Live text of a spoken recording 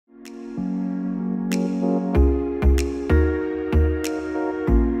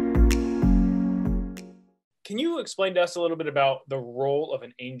explain to us a little bit about the role of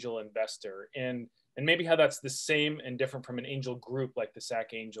an angel investor and maybe how that's the same and different from an angel group like the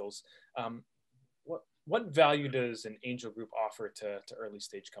SAC Angels? What value does an angel group offer to early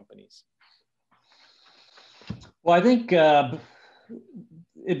stage companies? Well, I think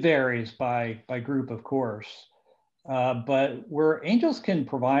it varies by group, of course. But where angels can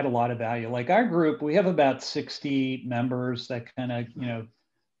provide a lot of value, like our group, we have about 60 members. That kind of,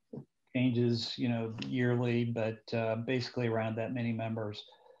 changes, yearly, but basically around that many members.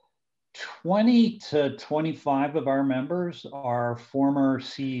 20 to 25 of our members are former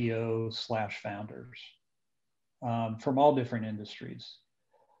CEOs / founders from all different industries.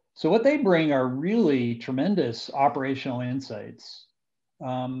 So what they bring are really tremendous operational insights.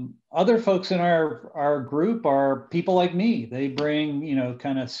 Other folks in our group are people like me. They bring,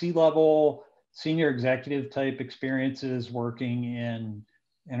 kind of C-level, senior executive type experiences working in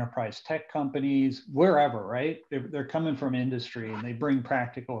enterprise tech companies, wherever, right? They're coming from industry and they bring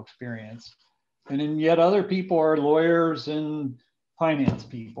practical experience. And then yet other people are lawyers and finance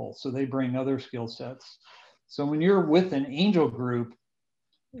people. So they bring other skill sets. So when you're with an angel group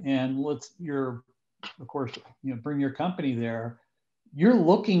and of course, bring your company there, you're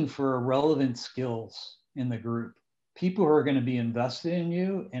looking for relevant skills in the group, people who are going to be invested in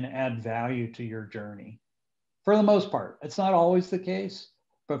you and add value to your journey. For the most part, it's not always the case,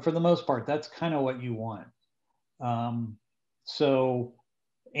 but for the most part, that's kind of what you want. So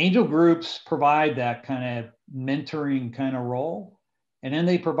angel groups provide that kind of mentoring kind of role, and then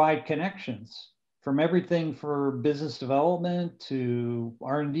they provide connections from everything for business development to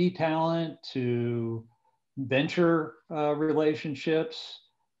R&D talent to venture relationships,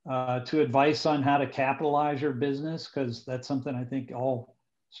 to advice on how to capitalize your business, because that's something I think all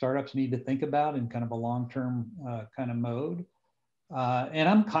startups need to think about in kind of a long-term kind of mode. And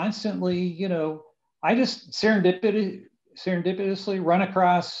I'm constantly, I just serendipitously run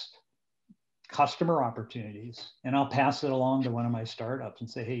across customer opportunities, and I'll pass it along to one of my startups and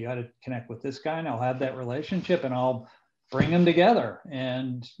say, hey, you got to connect with this guy, and I'll have that relationship and I'll bring them together.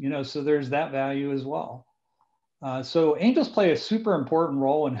 And, so there's that value as well. So angels play a super important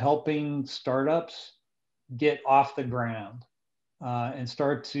role in helping startups get off the ground and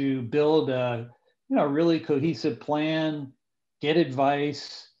start to build a really cohesive plan, get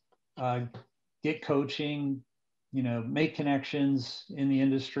advice, get coaching, make connections in the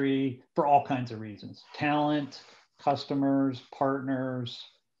industry for all kinds of reasons: talent, customers, partners,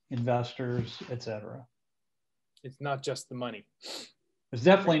 investors, etc. It's not just the money. It's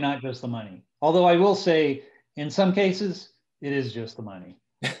definitely not just the money. Although I will say, in some cases, it is just the money.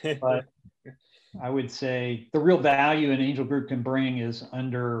 But I would say the real value an angel group can bring is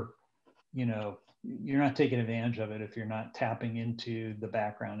you're not taking advantage of it if you're not tapping into the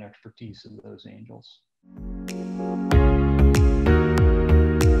background expertise of those angels.